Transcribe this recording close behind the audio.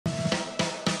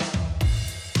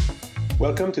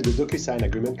Welcome to the DocuSign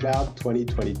Agreement Cloud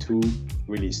 2022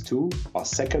 Release 2, our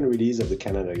second release of the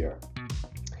calendar year.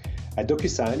 At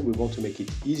DocuSign, we want to make it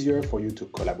easier for you to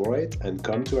collaborate and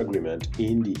come to agreement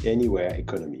in the anywhere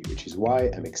economy, which is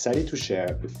why I'm excited to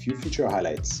share a few feature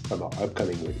highlights from our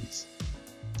upcoming release.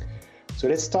 So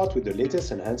let's start with the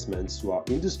latest enhancements to our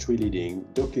industry-leading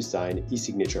DocuSign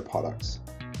eSignature products.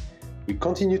 We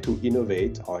continue to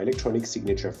innovate our electronic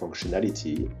signature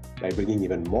functionality by bringing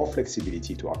even more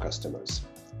flexibility to our customers.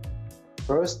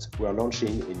 First, we are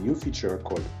launching a new feature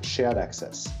called Shared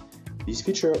Access. This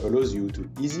feature allows you to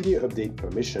easily update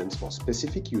permissions for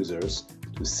specific users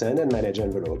to send and manage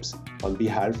envelopes on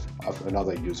behalf of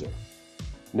another user.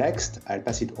 Next, I'll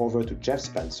pass it over to Jeff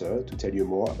Spencer to tell you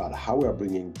more about how we're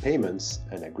bringing payments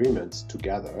and agreements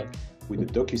together with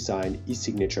the DocuSign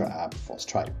eSignature app for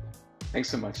Stripe. Thanks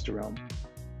so much, Jerome.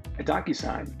 At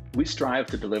DocuSign, we strive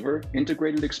to deliver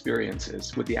integrated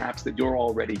experiences with the apps that you're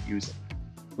already using,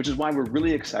 which is why we're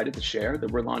really excited to share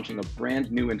that we're launching a brand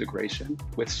new integration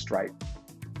with Stripe.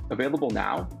 Available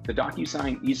now, the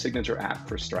DocuSign eSignature app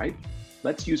for Stripe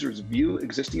lets users view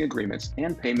existing agreements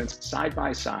and payments side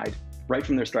by side right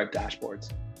from their Stripe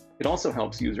dashboards. It also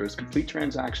helps users complete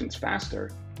transactions faster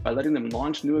by letting them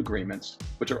launch new agreements,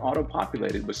 which are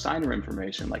auto-populated with signer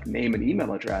information like name and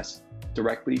email address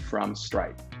directly from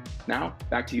Stripe. Now,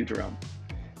 back to you, Jerome.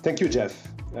 Thank you, Jeff.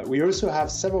 We also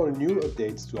have several new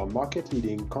updates to our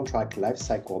market-leading contract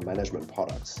lifecycle management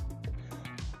products.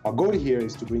 Our goal here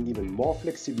is to bring even more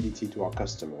flexibility to our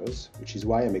customers, which is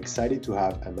why I'm excited to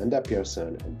have Amanda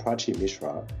Pearson and Prachi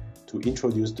Mishra to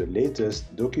introduce the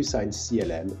latest DocuSign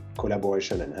CLM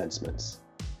collaboration enhancements,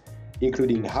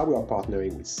 including how we are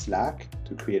partnering with Slack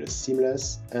to create a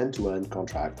seamless end-to-end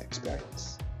contract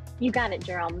experience. You got it,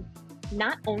 Jerome.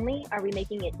 Not only are we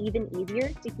making it even easier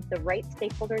to keep the right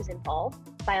stakeholders involved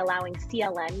by allowing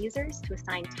CLM users to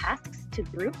assign tasks to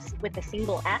groups with a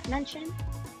single app mention,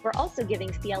 we're also giving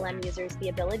CLM users the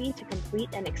ability to complete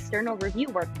an external review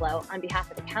workflow on behalf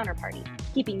of the counterparty,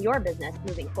 keeping your business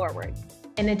moving forward.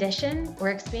 In addition,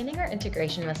 we're expanding our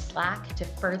integration with Slack to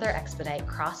further expedite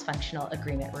cross-functional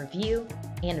agreement review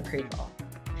and approval.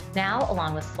 Now,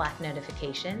 along with Slack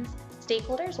notifications,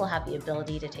 stakeholders will have the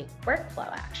ability to take workflow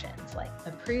actions like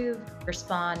approve,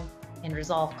 respond, and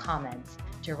resolve comments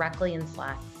directly in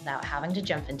Slack without having to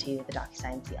jump into the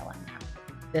DocuSign CLM app.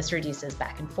 This reduces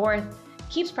back and forth,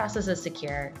 keeps processes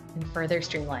secure, and further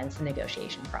streamlines the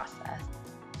negotiation process.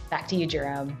 Back to you,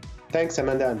 Jerome. Thanks,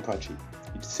 Amanda and Prachi.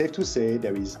 It's safe to say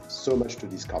there is so much to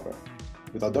discover.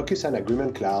 With our DocuSign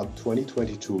Agreement Cloud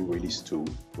 2022 Release 2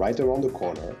 right around the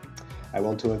corner, I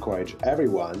want to encourage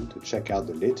everyone to check out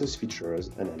the latest features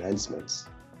and enhancements.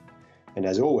 And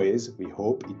as always, we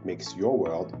hope it makes your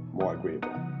world more agreeable.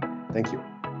 Thank you.